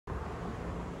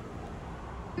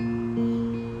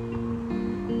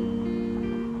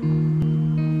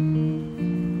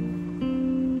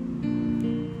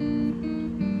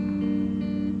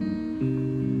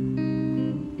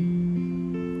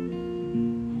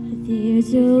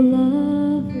There's a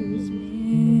lover's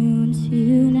moon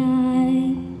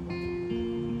tonight.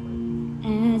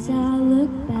 As I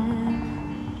look back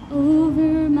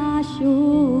over my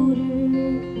shoulder,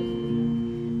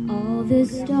 all the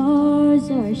stars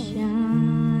are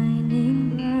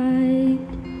shining bright,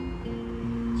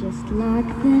 just like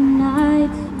the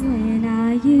nights when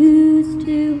I used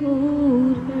to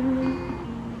hold her.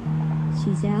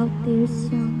 She's out there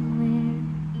somewhere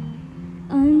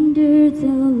under the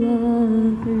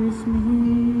lover's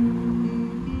moon.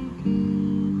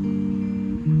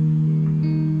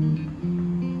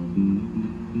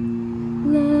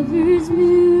 Lover's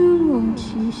moon, won't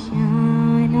you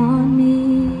shine on me?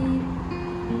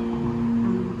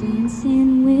 I'm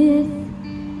dancing with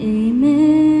a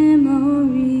memory.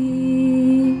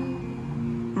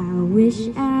 I wish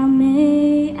I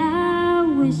may, I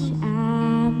wish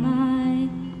I might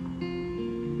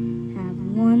have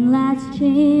one last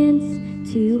chance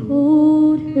to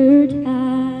hold her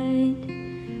tight,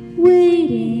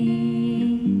 waiting.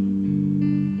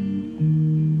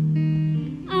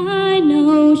 I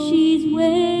know she's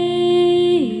waiting.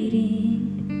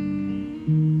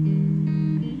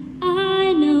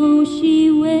 I know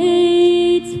she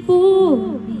waits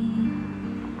for me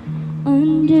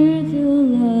under the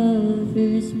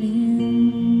lover's moon.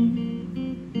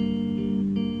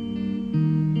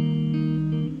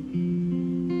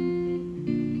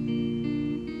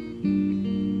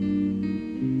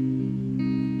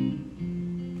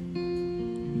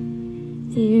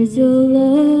 There's a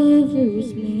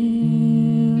lover's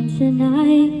moon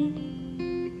tonight,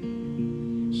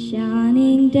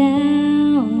 shining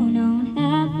down on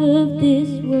half of this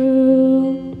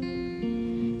world.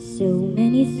 So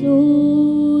many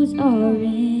souls are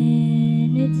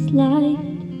in its light,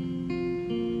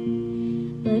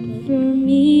 but for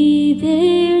me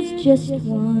there's just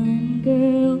one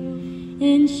girl,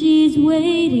 and she's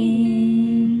waiting.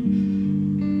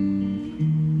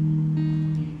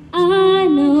 I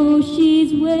know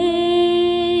she's waiting.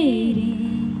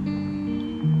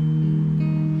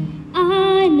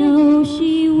 I know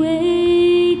she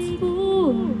waits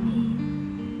for me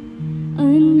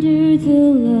under the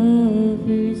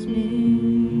lover's moon.